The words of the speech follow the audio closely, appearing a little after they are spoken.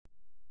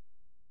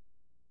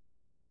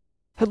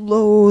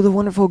Hello, the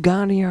wonderful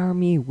Gandhi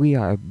Army. We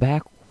are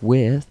back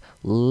with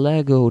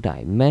Lego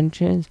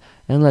Dimensions,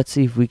 and let's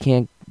see if we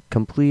can't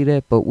complete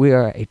it, but we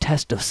are a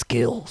test of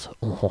skills.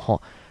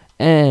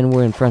 And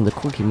we're in front of the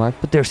quickie mark,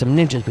 but there's some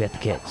ninjas we have to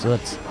kick, so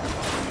let's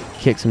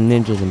kick some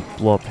ninjas and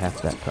blow up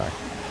half that car.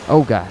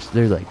 Oh gosh,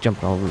 they're like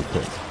jumping all over the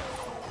place.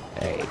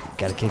 Hey,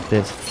 gotta kick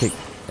this,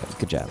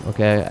 good job.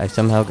 Okay, I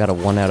somehow got a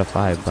 1 out of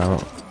 5, but I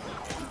don't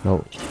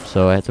know.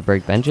 So I have to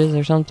break benches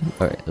or something?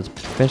 Alright, let's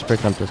finish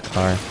breaking up this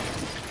car.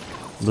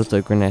 Looks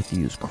like we're gonna have to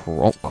use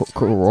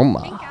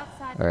chroma.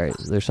 Alright,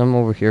 there's some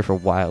over here for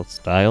wild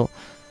style.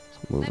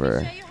 Let's move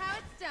her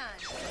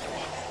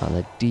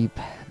on the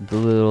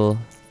little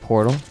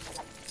portal.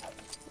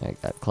 I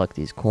gotta collect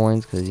these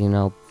coins because, you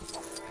know,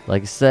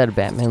 like I said,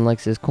 Batman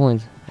likes his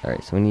coins.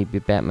 Alright, so we need to be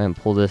Batman.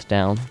 Pull this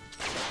down.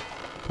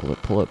 Pull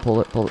it, pull it,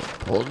 pull it, pull it,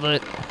 pull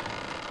it.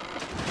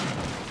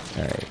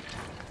 Alright,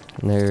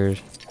 and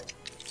there's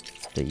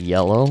the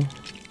yellow.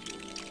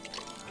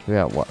 We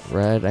got what?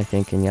 Red, I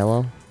think, and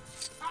yellow.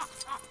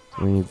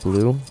 We need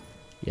blue.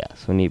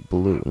 Yes, we need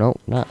blue. Nope,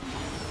 not.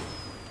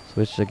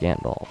 Switch to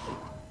Gandalf.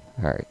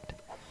 Alright.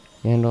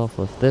 Gandalf,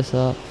 lift this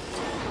up.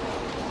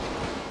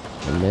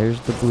 And there's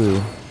the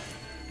blue.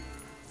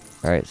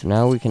 Alright, so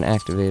now we can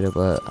activate it,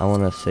 but I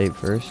want to save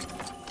first.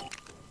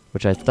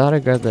 Which I thought I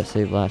grabbed that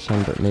save last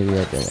time, but maybe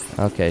I didn't.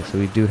 Okay, so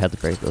we do have to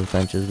break those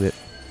benches. We get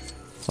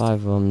 5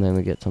 of them, then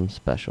we get some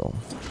special.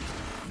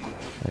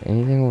 Right,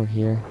 anything over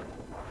here?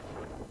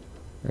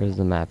 Or does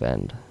the map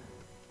end?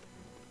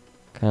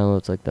 Kind of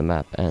looks like the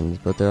map ends,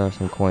 but there are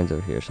some coins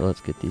over here, so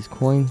let's get these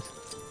coins.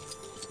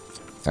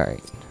 Alright,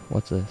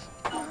 what's this?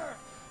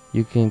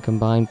 You can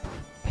combine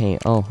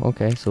paint. Oh,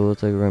 okay, so it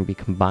looks like we're going to be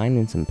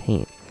combining some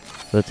paint.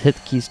 So let's hit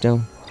the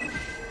keystone.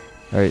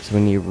 Alright, so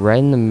we need red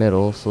in the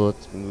middle, so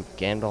let's move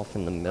Gandalf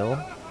in the middle.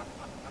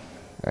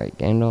 Alright,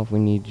 Gandalf, we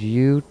need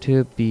you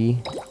to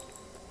be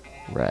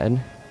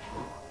red.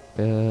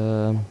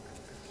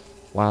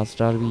 Wild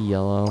Star to be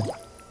yellow.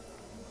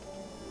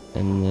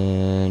 And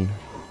then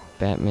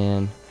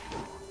Batman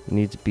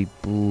needs to be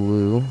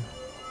blue.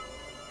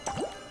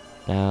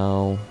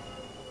 Now,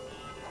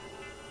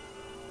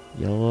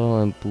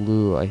 yellow and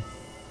blue, I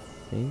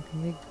think.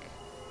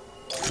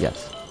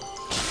 Yes.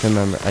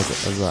 Remember, I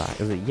get a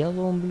lot. Is it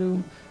yellow and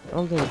blue? I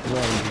don't think it's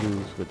red and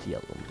blue, so it's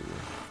yellow and blue.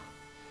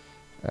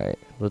 Alright,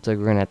 looks like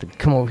we're gonna have to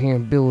come over here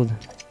and build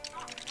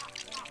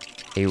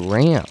a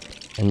ramp.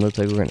 And looks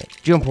like we're gonna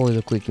jump over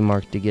the quickie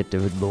mark to get to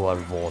the water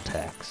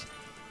vortex.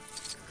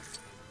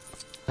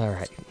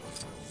 Alright.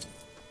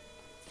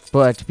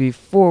 But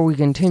before we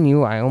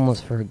continue, I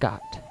almost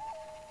forgot.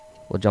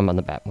 We'll jump on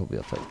the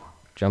Batmobile first.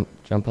 Jump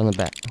on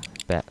the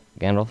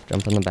Gandalf,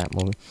 jump on the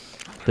Batmobile.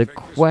 The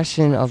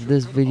question of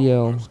this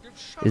video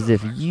is,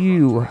 if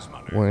you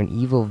were an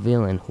evil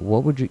villain,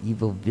 what would your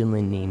evil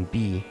villain name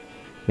be?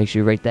 Make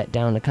sure you write that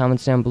down in the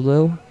comments down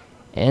below.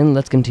 And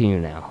let's continue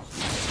now.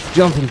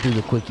 Jumping through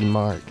the quickie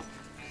mark.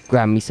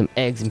 Grab me some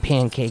eggs and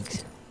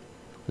pancakes.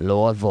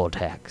 Lord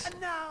Vortex. And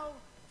now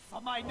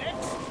for my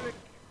next trick.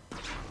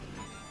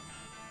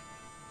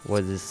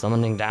 What is this,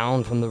 summoning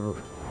down from the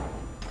roof?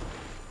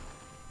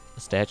 A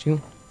statue?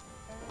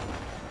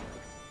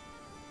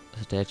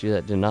 A statue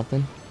that did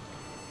nothing?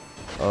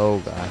 Oh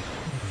god.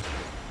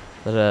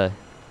 Is that a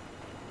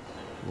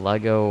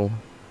Lego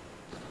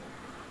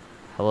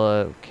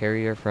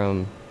helicarrier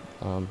from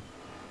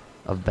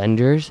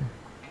Avengers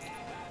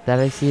that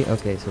I see?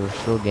 Okay, so we're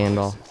still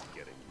Gandalf.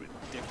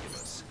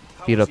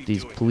 Beat up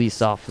these police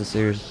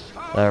officers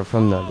that are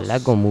from the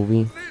Lego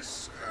movie.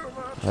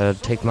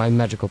 Take my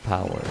magical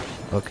powers.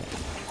 Okay.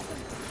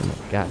 Oh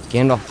my god.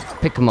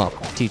 Gandalf, pick him up.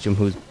 Teach him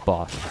who's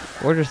boss.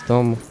 Or just throw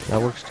him. That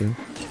works too.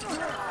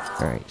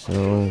 Alright,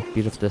 so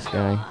beat up this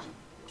guy.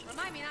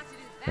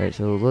 Alright,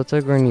 so it looks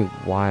like we're gonna need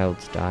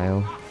wild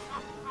style.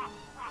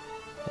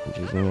 Which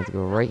is gonna have to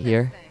go right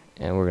here.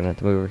 And we're gonna have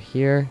to move over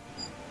here.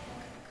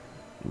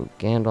 Move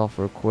Gandalf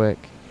real quick.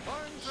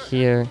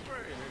 Here.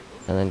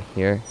 And then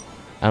here.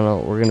 I don't know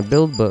what we're gonna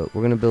build, but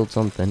we're gonna build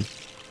something.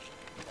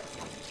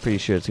 Pretty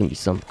sure it's gonna be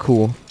something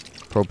cool.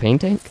 Propane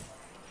tank?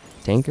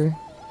 Tanker?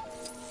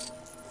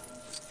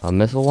 A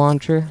missile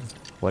launcher?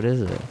 What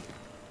is it?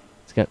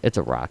 It's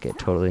a rocket,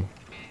 totally.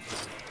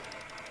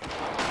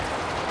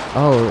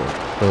 Oh,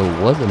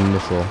 it was a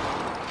missile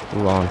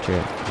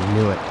launcher. I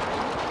knew it.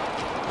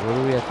 What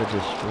do we have to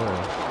destroy?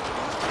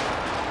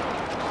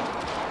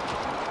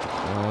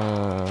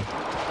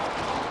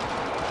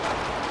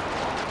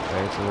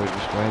 Alright, so we're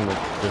destroying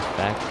this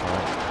back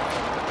part.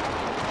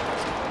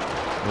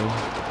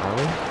 Are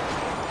we?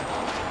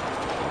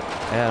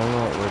 Yeah, I don't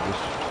know what we're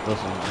just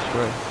supposed to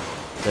destroy.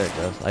 There it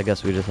goes. I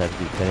guess we just have to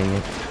keep hitting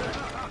it.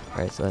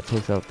 Alright, so that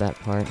takes out that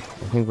part.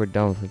 I think we're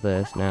done with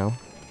this now.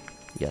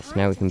 Yes,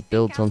 now we can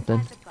build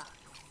something.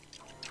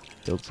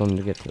 Build something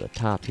to get to the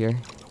top here.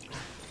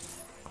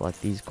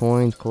 Collect these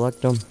coins,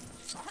 collect them.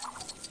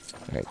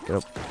 Alright, get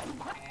up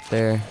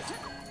there.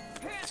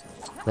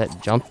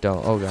 That jumped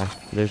out. Oh god,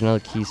 there's another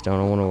keystone.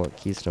 I wonder what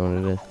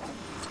keystone it is.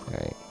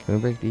 Alright, can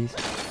we break these?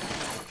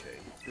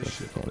 Yes,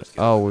 we can.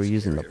 Oh, we're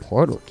using the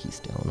portal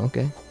keystone.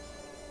 Okay.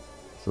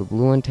 So the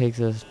blue one takes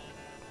us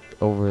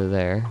over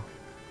there.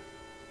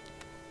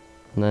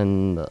 And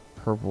then the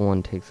purple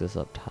one takes us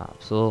up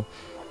top. So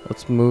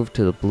let's move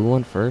to the blue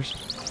one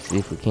first. See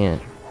if we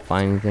can't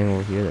find anything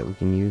over here that we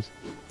can use.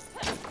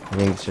 I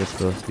think it's just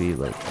supposed to be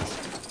like a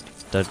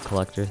stud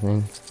collector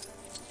thing.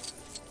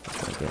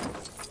 Looks like it.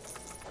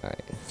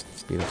 Alright,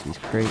 beat up these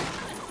crates.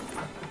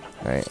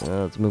 Alright,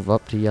 now let's move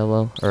up to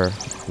yellow. Or,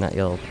 not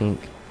yellow, pink,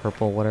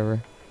 purple, whatever.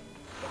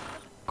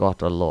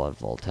 Got a Lord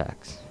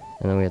Voltax.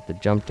 And then we have to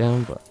jump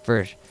down, but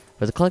first, we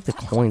have to collect the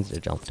coins to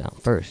jump down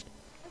first.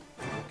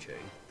 Okay,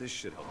 this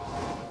should help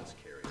us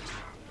carry it.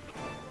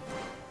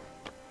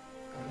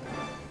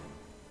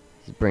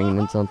 He's bringing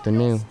in something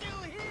new.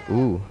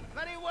 Ooh,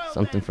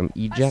 something from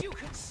Egypt,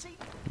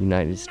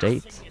 United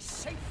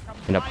States,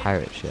 and a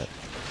pirate ship.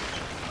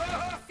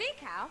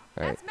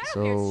 Alright,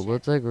 so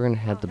looks like we're gonna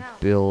have to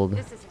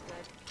build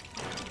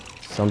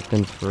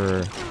something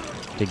to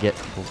get,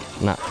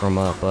 not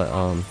chroma, but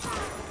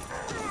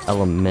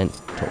elemental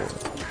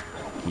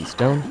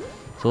keystone.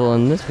 So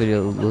in this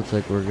video, it looks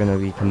like we're gonna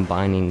be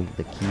combining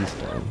the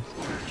keystones.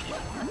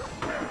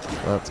 So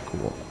that's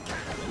cool.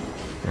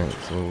 Alright,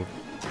 so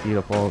beat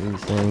up all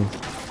these things,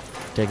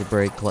 take a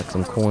break, collect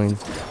some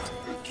coins.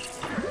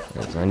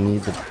 Alright, so I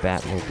need the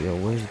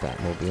Batmobile. Where's the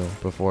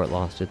Batmobile before it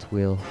lost its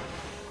wheel?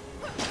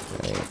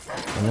 Alright,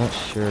 I'm not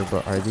sure,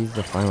 but are these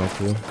the final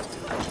two?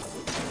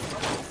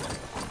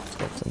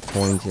 Got some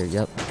coins here.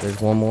 Yep,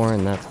 there's one more,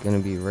 and that's gonna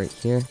be right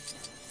here.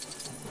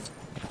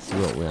 Let's see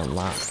what we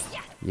unlock.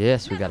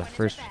 Yes, we got a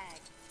first.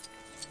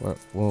 What?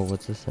 Whoa,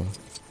 what's this thing?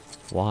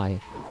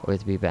 Why? Oh, we have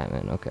to be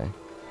Batman. Okay.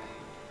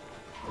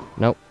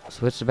 Nope.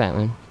 Switch to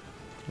Batman.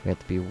 We have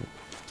to be.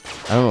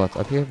 I don't know what's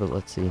up here, but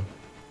let's see.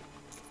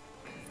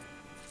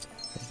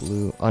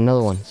 Blue. Oh,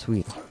 another one.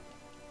 Sweet.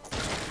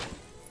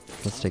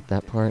 Let's take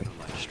that part.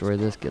 Destroy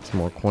this. Get some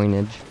more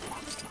coinage.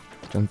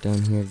 Jump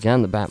down here. Get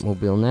on the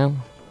Batmobile now.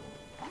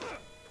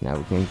 Now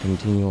we can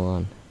continue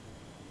on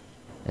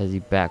as he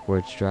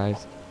backwards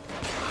drives.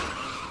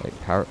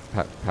 Right,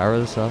 power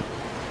this up.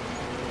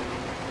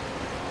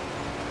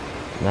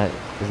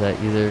 Is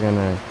that either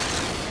gonna...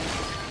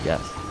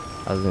 Yes,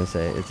 I was gonna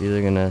say, it's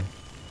either gonna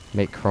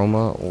make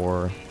chroma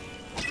or...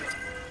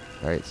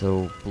 Alright,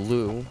 so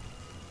blue,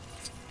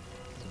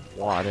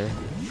 water,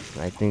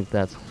 and I think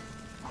that's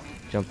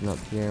jumping up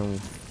here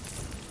and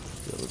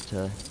be able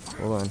to...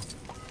 Hold on.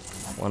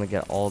 I want to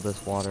get all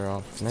this water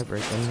off. Can I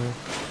break in here?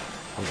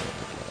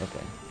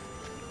 Okay.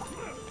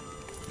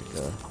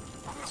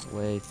 Go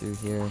way through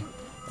here.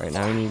 Alright,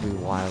 now we need to do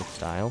wild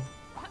style.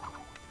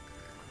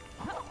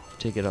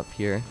 Take it up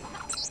here.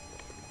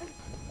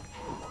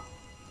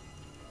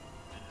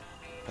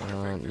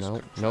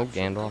 No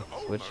Gandalf.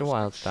 Switch to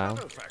wild style.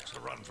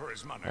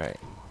 Alright,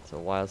 so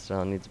wild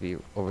style needs to be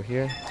over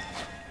here.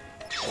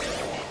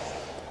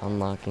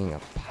 Unlocking a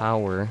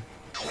power.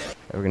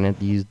 We're gonna have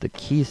to use the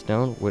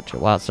keystone, which at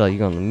wild style you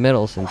go in the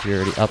middle since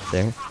you're already up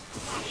there.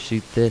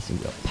 Shoot this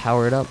and go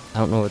power it up. I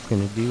don't know what it's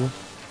gonna do.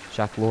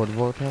 Shock Lord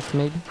Vortex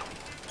maybe?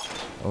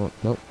 Oh,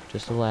 nope,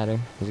 just a ladder.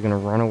 He's gonna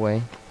run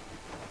away.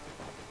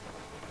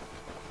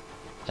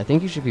 I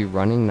think you should be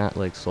running, not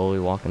like slowly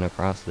walking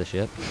across the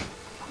ship.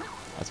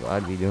 That's what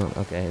I'd be doing.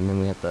 Okay, and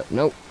then we have to...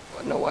 Nope,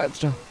 no wild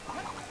style.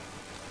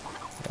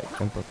 Alright,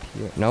 jump up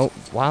here. Nope,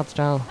 wild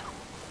style.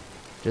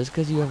 Just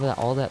because you have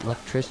all that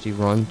electricity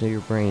run through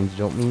your brains,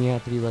 don't mean you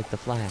have to be like the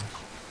Flash.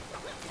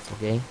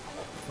 Okay?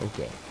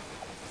 Okay.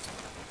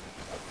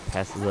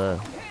 Pass the...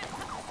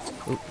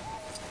 Oop.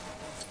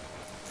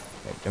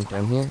 Alright, jump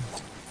down here.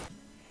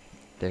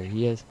 There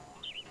he is.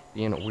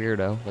 Being a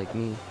weirdo like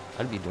me.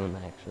 I'd be doing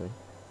that actually.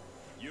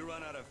 You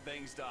run out of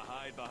things to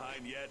hide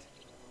behind yet?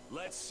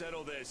 Let's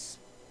settle this.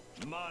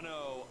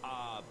 Mono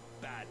a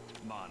bat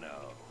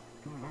mono.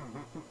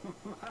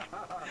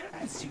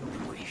 As you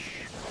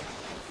wish.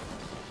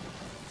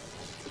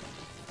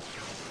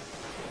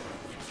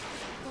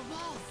 The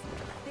walls.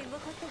 They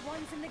look like the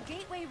ones in the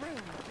gateway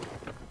room.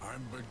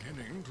 I'm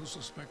beginning to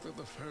suspect that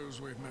the foes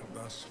we've met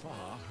thus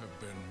far have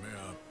been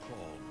mere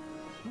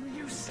pawns.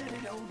 You said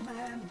it, old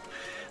man,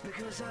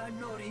 because I'm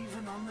not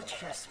even on the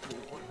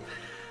chessboard.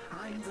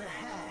 I'm the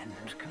hand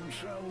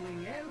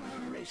controlling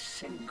every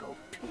single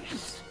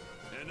piece.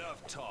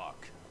 Enough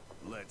talk.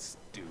 Let's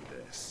do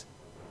this.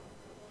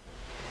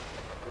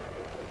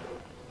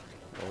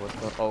 Oh, what's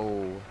the...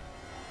 Oh.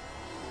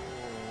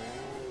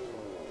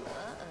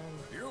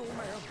 You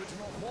may have bitten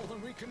off more than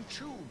we can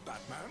chew,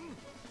 Batman.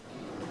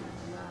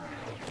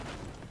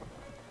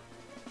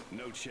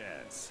 No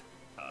chance.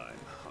 I'm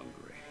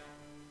hungry.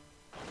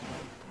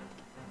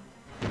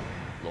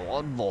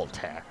 Lord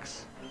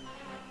Vortex.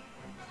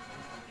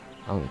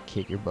 I'm gonna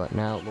kick your butt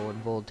now, Lord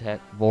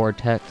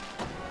Vortex.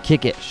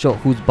 Kick it. Show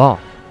who's boss.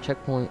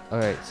 Checkpoint.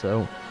 Alright,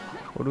 so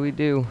what do we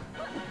do?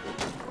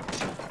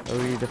 How do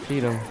we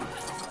defeat him?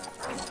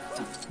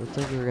 Looks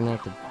like we're gonna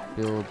have to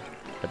build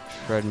a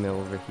treadmill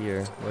over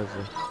here. Where's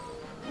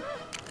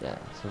the... Yeah,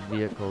 so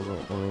vehicles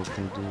only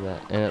can do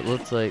that. And it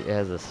looks like it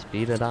has a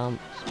speedometer.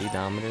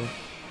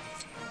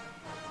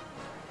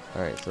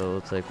 Alright, so it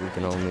looks like we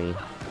can only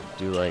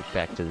do like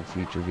Back to the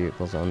Future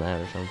vehicles on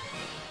that or something.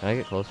 Can I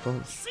get close to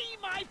him? See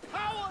my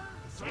powers!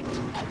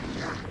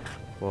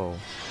 Whoa.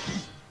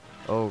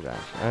 Oh gosh.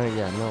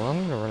 Yeah, no,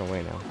 I'm gonna run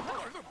away now.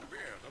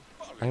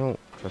 I don't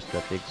trust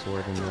that big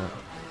sword in that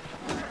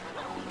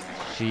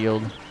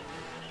shield.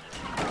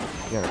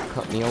 You gotta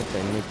cut me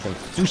open and make some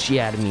sushi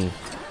out of me.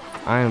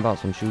 I ain't about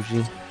some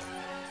sushi.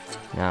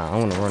 Nah, I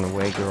wanna run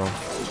away, girl.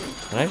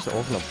 Can I just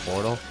open a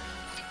portal?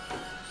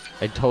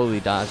 I totally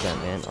dodged that,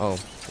 man. Oh,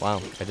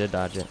 wow, I did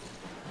dodge it.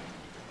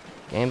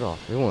 Gandalf,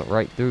 it went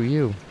right through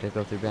you. Did it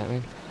go through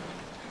Batman?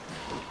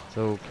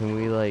 So, can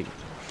we, like,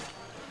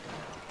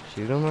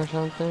 shoot him or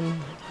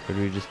something? Or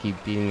do we just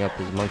keep beating up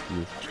his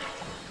monkeys?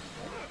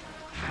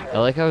 I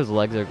like how his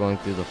legs are going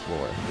through the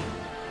floor.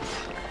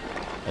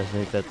 I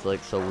think that's,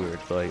 like, so weird.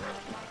 Like,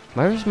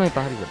 where's my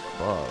body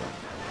above?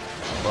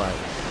 But,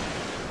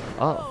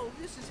 oh.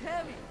 This is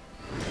heavy.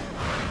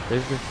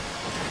 There's the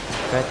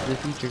Back to the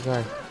Future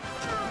guy.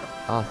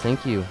 Oh,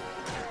 thank you.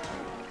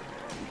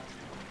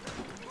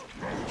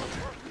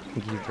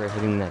 Thank you for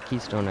hitting that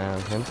keystone out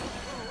of him.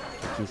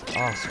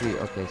 Oh, sweet.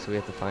 Okay, so we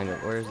have to find it.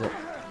 Where is it?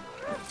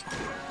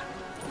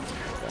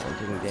 Yeah, I'm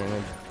taking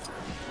damage.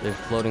 There's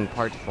floating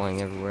parts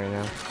flying everywhere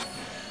now.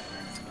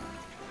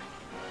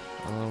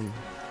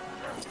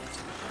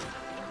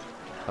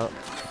 Oh,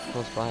 it's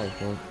close by, I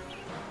think.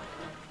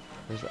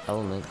 There's the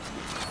element.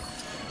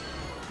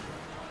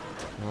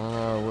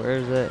 Where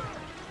is it?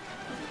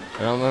 I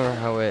don't remember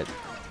how it...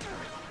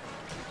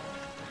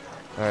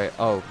 Alright,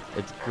 oh,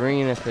 it's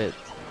green if it's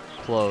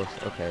close.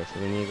 Okay, so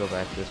we need to go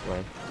back this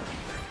way.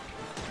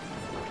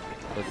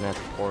 Looking at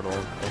the portal,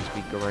 it must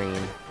be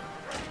green.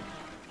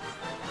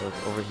 So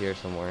it's over here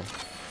somewhere.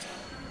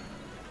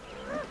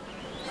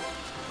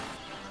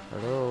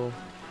 Hello?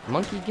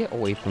 Monkey, get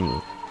away from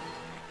me.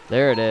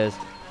 There it is.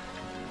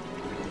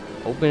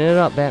 Open it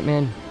up,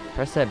 Batman.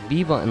 Press that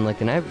B button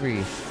like in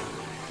every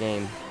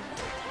game.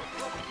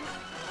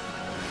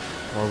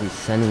 What are we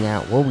sending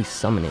out? What are we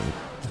summoning?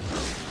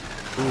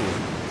 Ooh,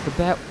 it's the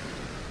bat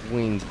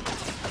wing,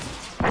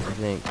 I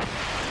think.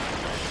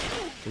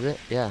 Is it?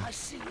 Yeah.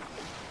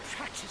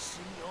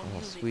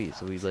 Oh, sweet.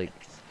 So we like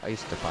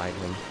ice-defied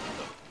him.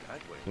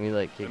 Can we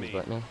like kick his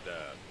butt now?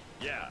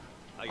 Yeah,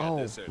 I got Oh,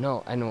 this.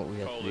 no, I know what we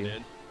have to do.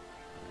 In.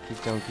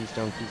 Keystone,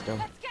 keystone, keystone.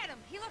 Let's get him.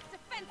 He looks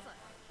defenseless.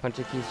 Punch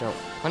the keystone.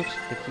 Punch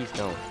the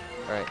keystone.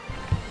 Alright.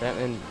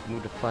 Batman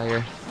moved to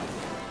fire.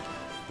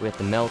 We have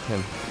to melt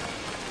him.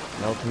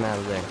 Melt him out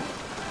of there.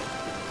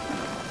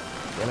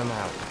 Get him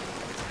out.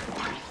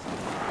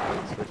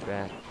 Right, switch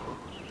back.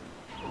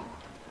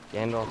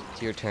 Gandalf,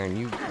 it's your turn.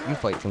 You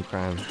fight some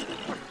crime.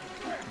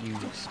 You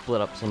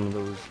split up some of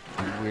those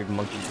weird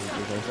monkey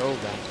creature things. Oh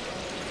god.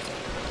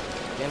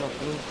 Gandalf,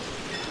 move.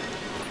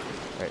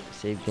 Alright,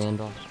 save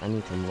Gandalf. I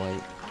need some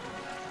light.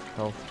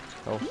 Health.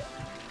 Health.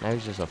 Now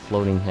he's just a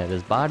floating head.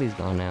 His body's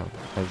gone now.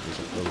 Now he's just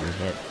a floating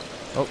head.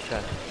 Oh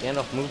god.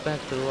 Gandalf, move back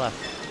to the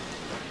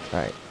left.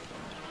 Alright.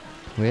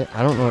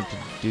 I don't know what to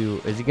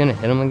do. Is he gonna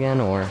hit him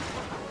again, or...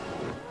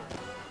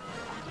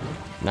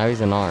 Now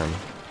he's an arm.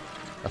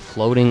 A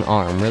floating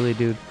arm. Really,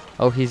 dude?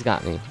 Oh, he's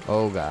got me.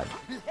 Oh, God.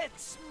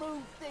 Let's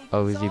move things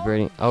Oh, is he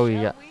breeding? Oh,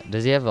 he got...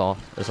 Does he have all...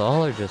 Is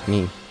all or just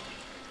me?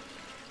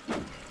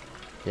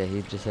 Yeah,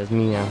 he just has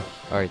me now.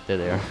 Alright, there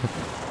they are. I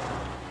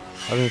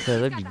was gonna say,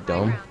 that'd be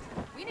dumb.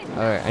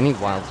 Alright, I need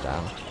wild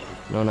style.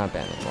 No, not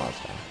Batman. Wild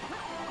style.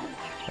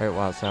 Alright,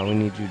 wild style. We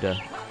need you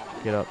to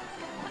get up.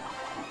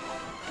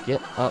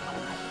 Get up.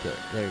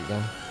 There you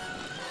go.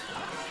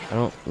 I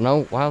don't...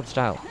 No, wild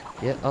style.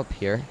 Get up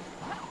here.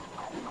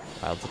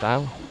 Wild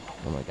style?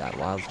 Oh my god,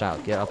 wild style.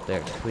 Get up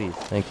there, please.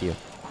 Thank you.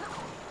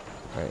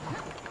 Alright.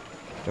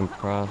 Jump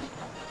across.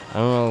 I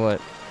don't know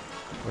what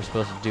we're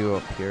supposed to do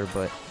up here,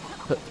 but...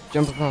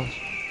 Jump across.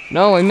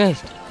 No, I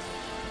missed!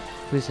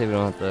 Please say we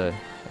don't have to...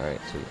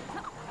 Alright, sweet.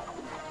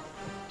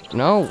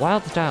 No,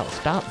 wild style.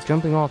 Stop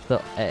jumping off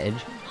the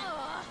edge.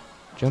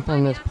 Jump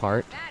on this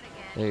part.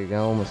 There you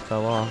go, almost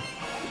fell off.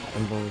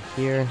 Jump over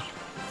here.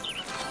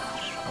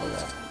 Oh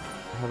god.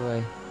 How do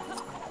I...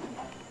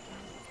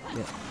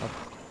 get up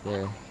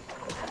there? Do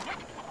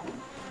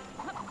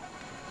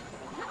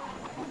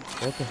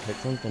I have to hit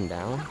something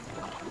down?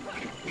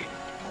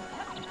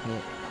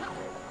 Can't.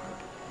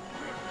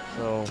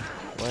 So,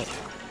 what?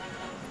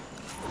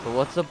 So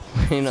what's the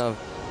point of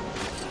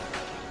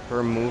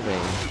her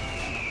moving?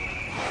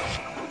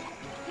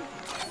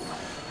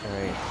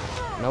 Alright.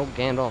 No,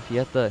 Gandalf, you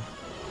have to...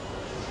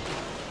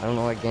 I don't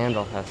know why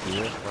Gandalf has to do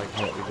this. Why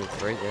can't we just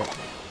break it?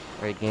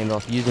 Alright,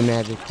 Gandalf, use your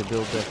magic to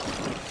build this.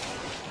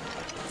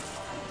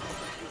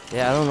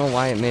 Yeah, I don't know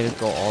why it made us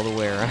go all the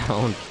way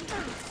around.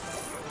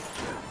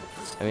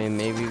 I mean,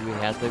 maybe we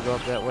had to go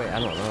up that way. I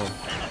don't know.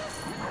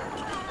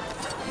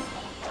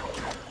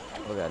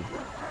 Oh god.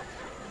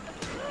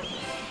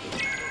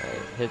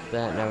 Alright, hit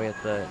that. Now we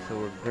have to... So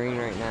we're green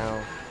right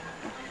now.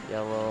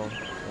 Yellow.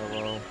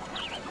 Yellow.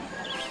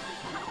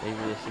 Maybe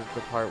this is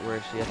the part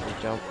where she has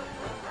to jump.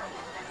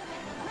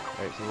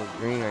 Alright, so we're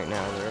green right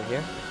now. Is it right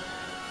here?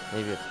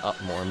 Maybe it's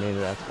up more. Maybe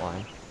that's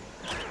why.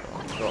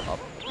 Let's go up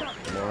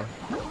more.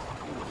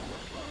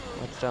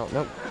 Let's style.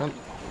 Nope, jump.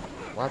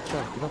 Wild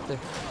style, get up there.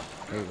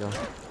 There you go.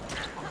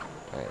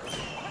 Alright.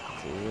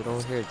 See it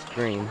over here, it's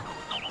green.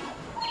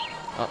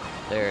 Oh,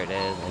 there it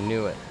is. I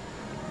knew it.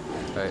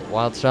 Alright,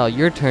 wild style,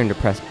 your turn to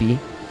press B.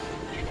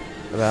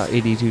 About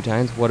 82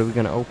 times. What are we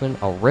gonna open?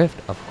 A rift,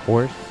 of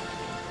course.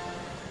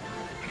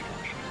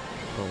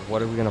 So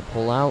what are we gonna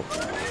pull out?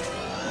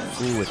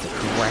 Ooh, it's a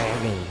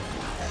dragon.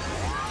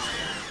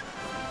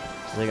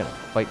 Are they gonna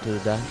fight to the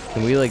death?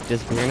 Can we like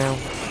disappear now?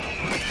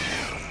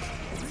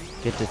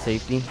 Get to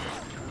safety.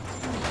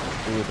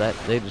 Ooh, that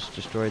they just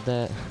destroyed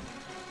that.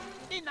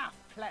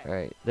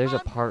 Alright, there's a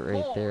part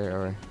right there,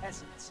 or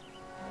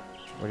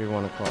what do you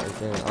want to call it right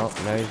there? Oh,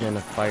 now he's in a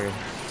fire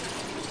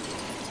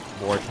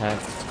vortex.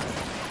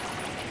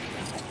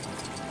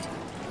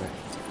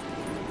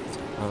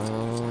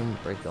 Okay.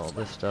 Break all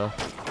this stuff.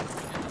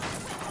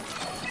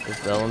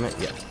 This element,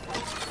 yes.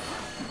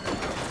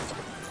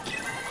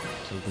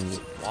 So we can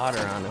get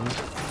water on him.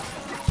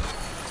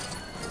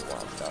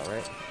 Wild style,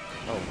 right?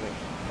 Oh wait,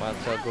 wild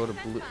style, go to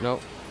blue. No.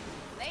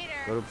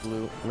 Go to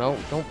blue. No,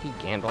 don't be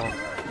Gandalf.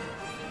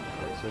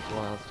 Okay, switch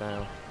wild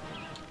style.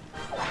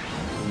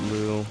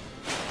 Blue.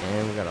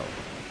 And we gotta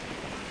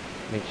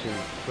make sure we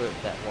put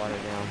that water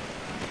down.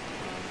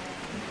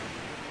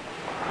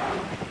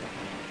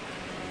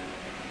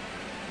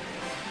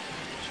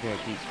 Just gonna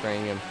keep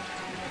spraying him,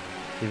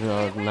 even though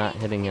I'm not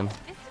hitting him.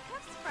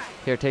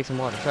 Here, take some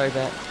water. Sorry,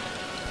 Bat.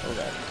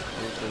 Okay,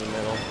 move to the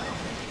middle.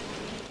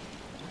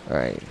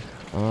 Alright.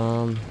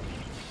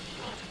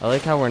 I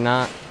like how we're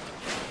not.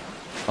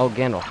 Oh,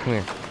 Gandalf, come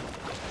here.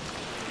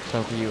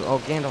 Some for you. Oh,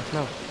 Gandalf,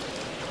 no.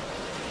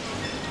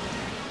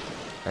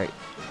 Alright.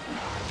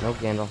 No,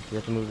 Gandalf, you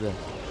have to move this.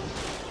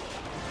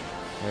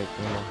 Alright,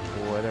 Gandalf,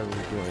 what are we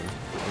doing?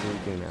 What do we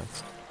do now?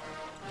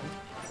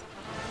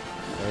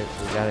 Alright,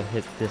 we gotta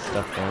hit this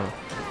stuff down.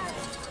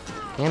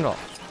 Gandalf,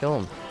 kill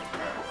him.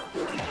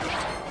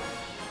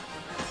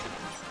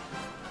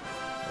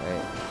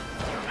 Alright.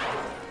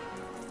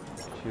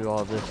 Shoot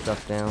all this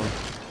stuff down.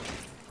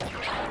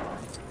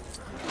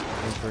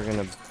 I think we're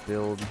gonna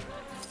build.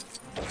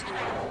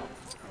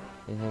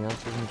 Anything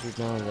else we can shoot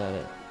down? Is that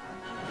it?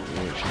 We're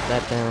gonna shoot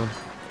that down.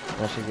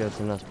 That should go to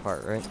the next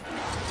part, right?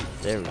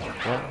 There we go.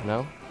 What?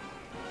 No?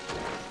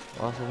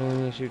 What else do we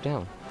need to shoot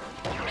down?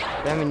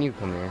 Damn, you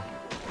come here.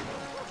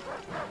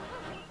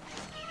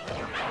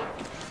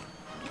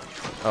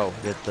 Oh,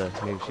 get the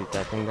maybe shoot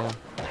that thing down.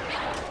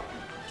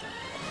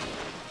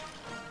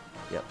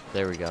 Yep,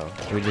 there we go.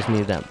 We just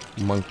need that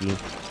monkey.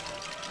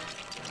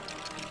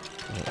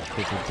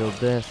 We can build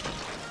this.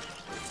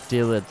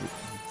 Steal its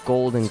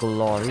golden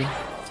glory.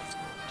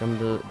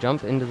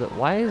 Jump into the.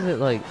 Why is it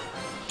like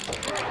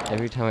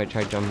every time I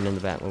try jumping in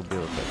the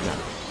Batmobile, it's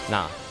like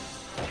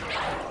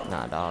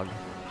nah, dog.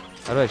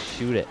 How do I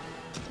shoot it?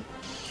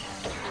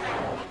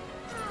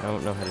 I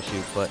don't know how to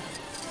shoot, but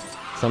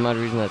some odd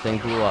reason that thing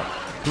blew up.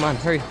 Come on,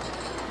 hurry! There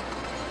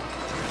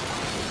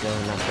we go,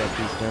 knock that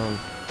piece down.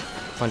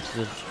 Punch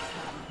this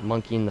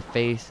monkey in the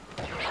face.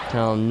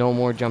 Tell him no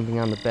more jumping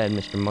on the bed,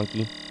 Mr.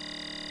 Monkey.